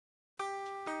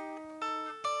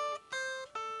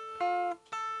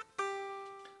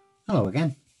Hello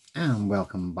again and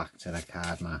welcome back to the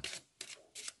card mat.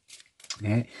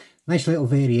 Nice little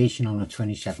variation on a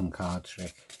 27 card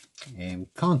trick.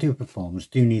 Can't do performance,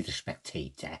 do need a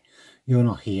spectator. You're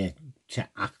not here to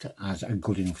act as a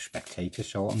good enough spectator,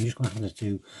 so I'm just going to have to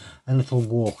do a little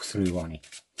walkthrough on it.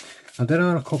 Now there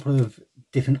are a couple of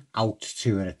different outs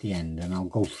to it at the end, and I'll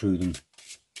go through them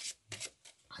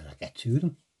as I get to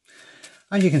them.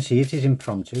 As you can see, it is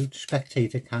impromptu. The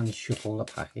spectator can shuffle the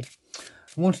packet.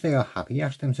 Once they are happy,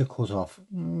 ask them to cut off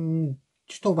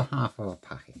just over half of a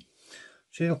packet.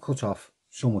 So you'll cut off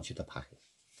so much of the packet.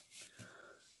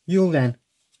 You'll then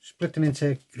split them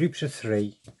into groups of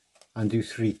 3 and do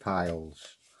 3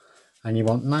 piles. And you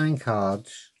want 9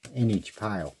 cards in each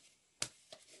pile.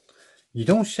 You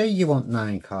don't say you want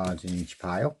 9 cards in each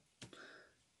pile.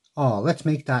 Oh, let's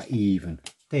make that even.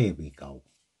 There we go.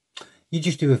 You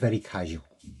just do it very casual,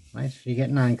 right? So you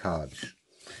get 9 cards.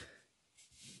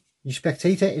 Your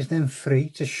spectator is then free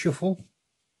to shuffle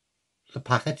the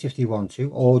packets if they want to,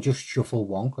 or just shuffle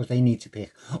one, because they need to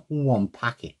pick one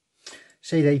packet.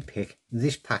 Say they pick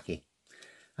this packet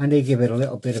and they give it a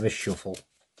little bit of a shuffle,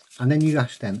 and then you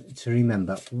ask them to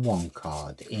remember 1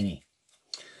 card in it.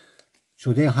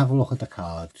 So they'll have a look at the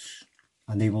cards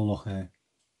and they will look at,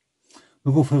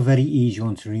 we'll go for a very easy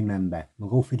one to remember.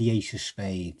 We'll go for the Ace of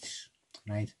Spades,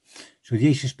 right? So the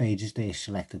Ace of Spades is their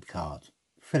selected card,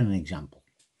 for an example.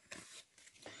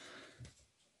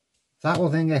 That will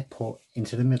then get put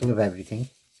into the middle of everything,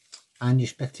 and your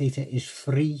spectator is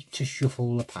free to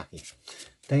shuffle the packet.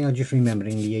 They are just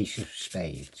remembering the Ace of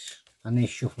Spades and they're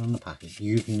shuffling the packet.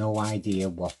 You've no idea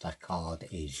what that card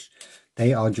is.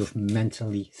 They are just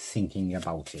mentally thinking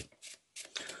about it.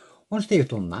 Once they've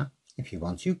done that, if you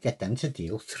want to, get them to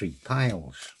deal 3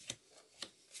 piles.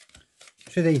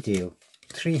 So they deal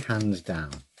 3 hands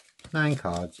down, 9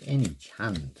 cards in each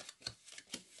hand.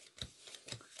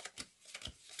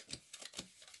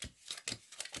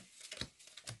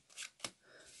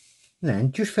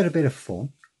 Then, just for a bit of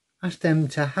fun, ask them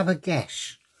to have a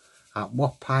guess at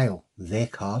what pile their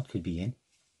card could be in.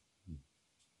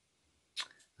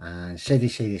 And say they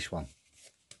say this one.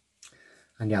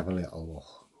 And you have a little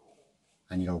look.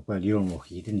 And you go, well, you're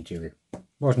unlucky, you didn't do it.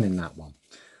 Wasn't in that one.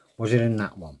 Was it in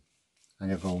that one?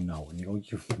 And you go, no. And you go,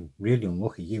 you're really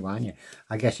unlucky, you, aren't you?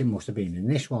 I guess it must have been in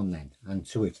this one then. And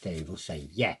to which they will say,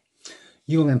 yeah.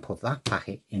 You'll then put that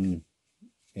packet in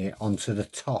onto the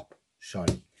top,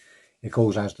 sorry. It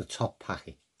goes as the top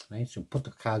packet, right? So put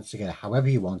the cards together however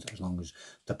you want, as long as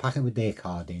the packet with their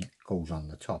card in goes on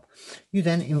the top. You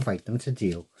then invite them to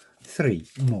deal 3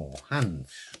 more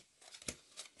hands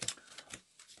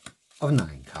of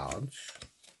 9 cards,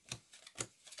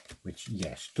 which,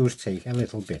 yes, does take a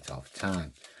little bit of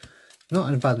time.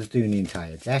 Not as bad as doing the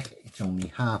entire deck. It's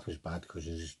only half as bad because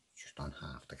it's just on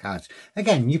half the cards.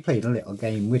 Again, you played a little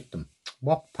game with them.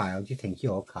 What pile do you think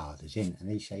your card is in? And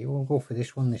they say, oh, we'll go for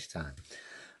this one this time.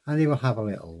 And they will have a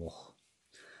little look.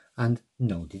 And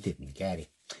no, they didn't get it.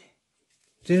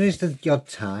 There is the odd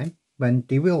time when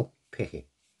they will pick it.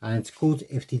 And it's good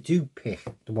if they do pick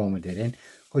the one with it in,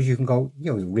 because you can go,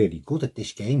 you're really good at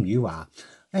this game, you are.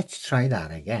 Let's try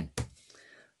that again.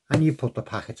 And you put the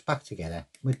packets back together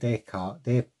with their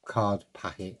card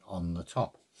packet on the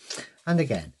top. And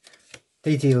again,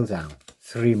 they deal down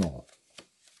 3 more.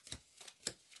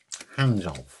 Hands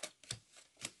of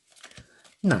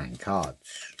 9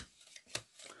 cards.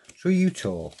 So you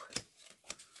talk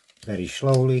very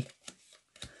slowly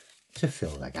to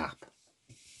fill the gap.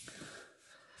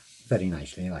 Very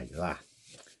nicely like that.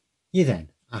 You then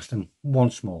ask them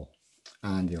once more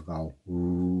and you'll go,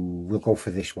 ooh, we'll go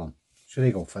for this one. So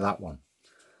they go for that one.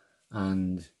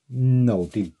 And no,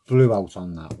 they blew out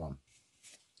on that one.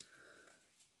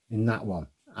 In that one.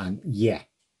 And yeah.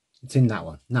 It's in that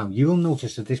one. Now, you will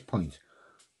notice at this point,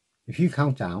 if you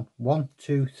count down 1,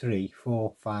 2, 3,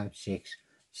 4, 5, 6,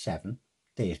 7,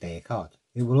 there's their card.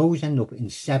 It will always end up in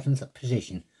 7th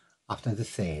position after the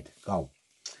 3rd go.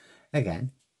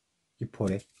 Again, you put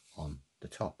it on the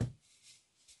top.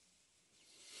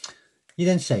 You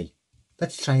then say,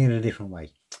 let's try it a different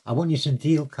way. I want you to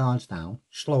deal cards down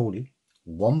slowly,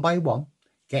 one by one,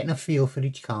 getting a feel for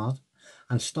each card,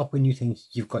 and stop when you think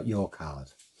you've got your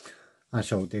card. And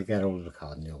so they'll get hold of the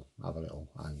card and they'll have a little,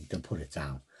 and they'll put it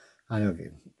down.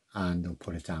 And they'll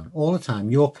put it down. All the time,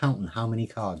 you're counting how many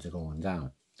cards are going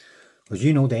down. Because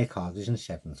you know their card is in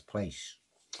 7th place.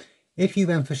 If you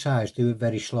emphasise do it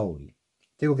very slowly,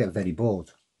 they will get very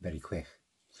bored very quick.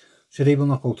 So they will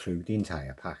not go through the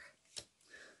entire pack.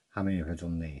 How many have I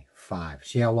done there? 5.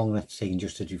 See how long that's taking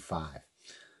just to do 5?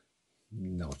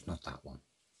 No, it's not that one.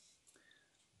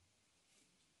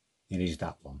 It is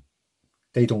that one.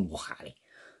 They don't look at it.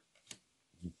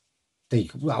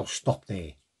 Well, stop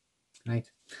there, right?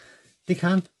 They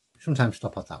can sometimes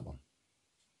stop at that one.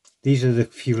 These are the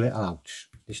few little outs.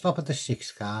 They stop at the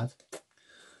 6th card,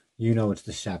 you know it's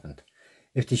the 7th.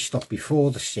 If they stop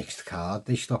before the 6th card,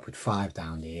 they stop with 5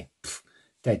 down there. Pff,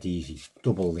 dead easy,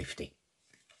 double lifty.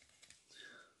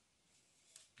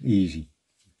 Easy,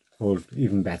 or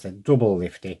even better, double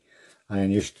lifty, and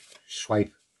then just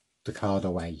swipe the card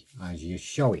away as you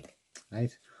show it,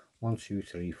 right? 1, 2,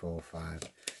 3, 4, 5,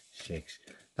 6.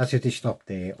 That's if they stop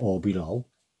there or below.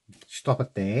 Stop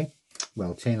it there,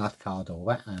 well, turn that card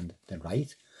over and the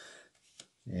right.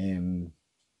 No,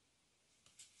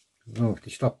 if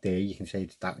they stop there, you can say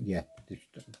it's that, yeah,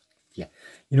 yeah,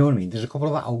 you know what I mean. There's a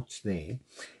couple of outs there.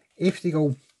 If they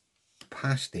go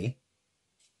past it,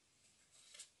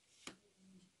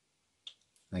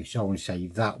 like so, and say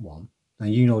that one,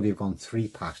 and you know they've gone 3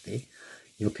 past it,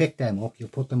 you'll pick them up, you'll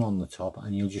put them on the top,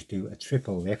 and you'll just do a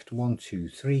triple lift, 1, 2,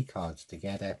 3 cards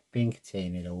together, bink,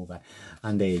 turn it over,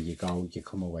 and there you go, you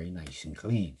come away nice and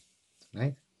clean,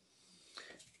 right?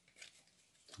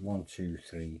 1, 2,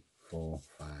 3, 4,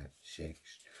 5, 6,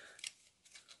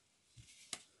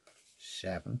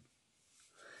 7.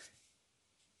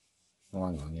 Oh,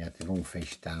 hang on, yeah, they're going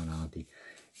face down, aren't they?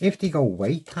 If they go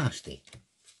way past it,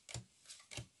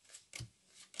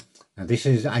 now this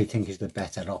is, I think, is the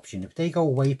better option. If they go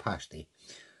way past it,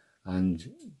 and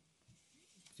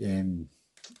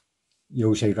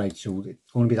you'll say, right, so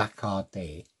it's going to be that card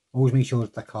there. Always make sure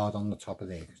it's the card on the top of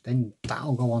there, because then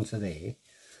that'll go onto there.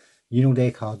 You know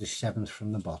their card is 7th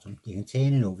from the bottom. You can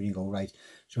turn it over and you go, right,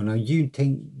 so now you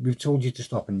think, we've told you to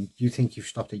stop, and you think you've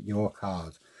stopped at your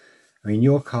card. I mean,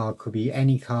 your card could be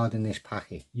any card in this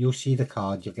packet. You'll see the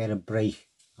card, you'll get a break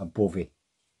above it,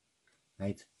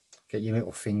 right? Get your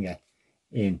little finger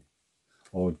in,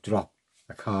 or drop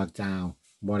a card down,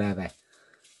 whatever.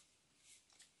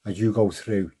 As you go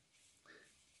through,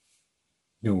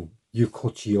 you know, you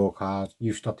cut to your card,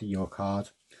 you've stopped at your card.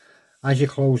 As you're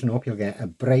closing up, you'll get a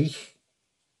break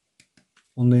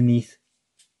underneath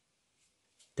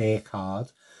their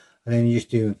card, and then you just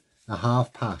do a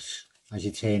half pass as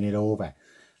you turn it over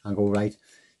and go, right,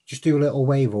 just do a little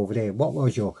wave over there, what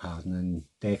was your card? And then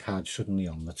their card suddenly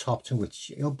on the top, to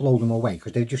which it'll blow them away,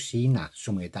 because they've just seen that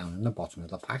somewhere down in the bottom of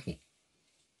the packet.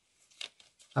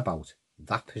 About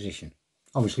that position,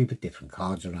 obviously with different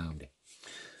cards around it.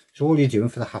 So all you're doing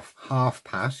for the half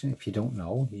pass, if you don't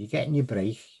know, you're getting your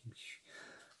break.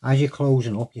 As you're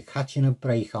closing up, you're catching a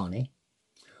break on it.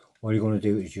 What you're going to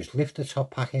do is just lift the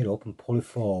top packet up and pull it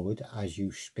forward as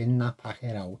you spin that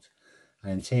packet out,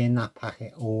 and then turn that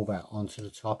packet over onto the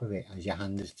top of it as your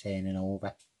hand is turning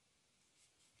over.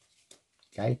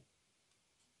 Okay,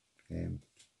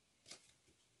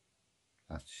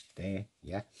 that's there,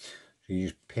 yeah. So you're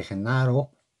just picking that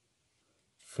up,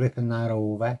 flipping that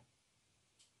over,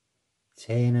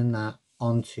 turning that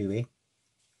onto it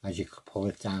as you pull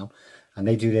it down, and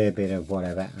they do their bit of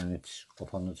whatever, and it's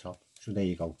up on the top. So there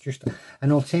you go, just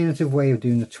an alternative way of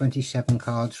doing the 27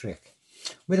 card trick,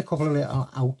 with a couple of little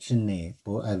outs in there,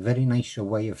 but a very nice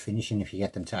way of finishing if you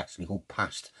get them to actually go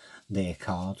past their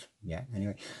card. Yeah,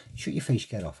 anyway, shut your face,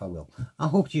 get off, I will. I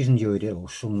hope you enjoyed it, or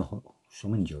some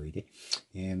enjoyed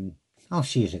it. I'll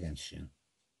see you again soon.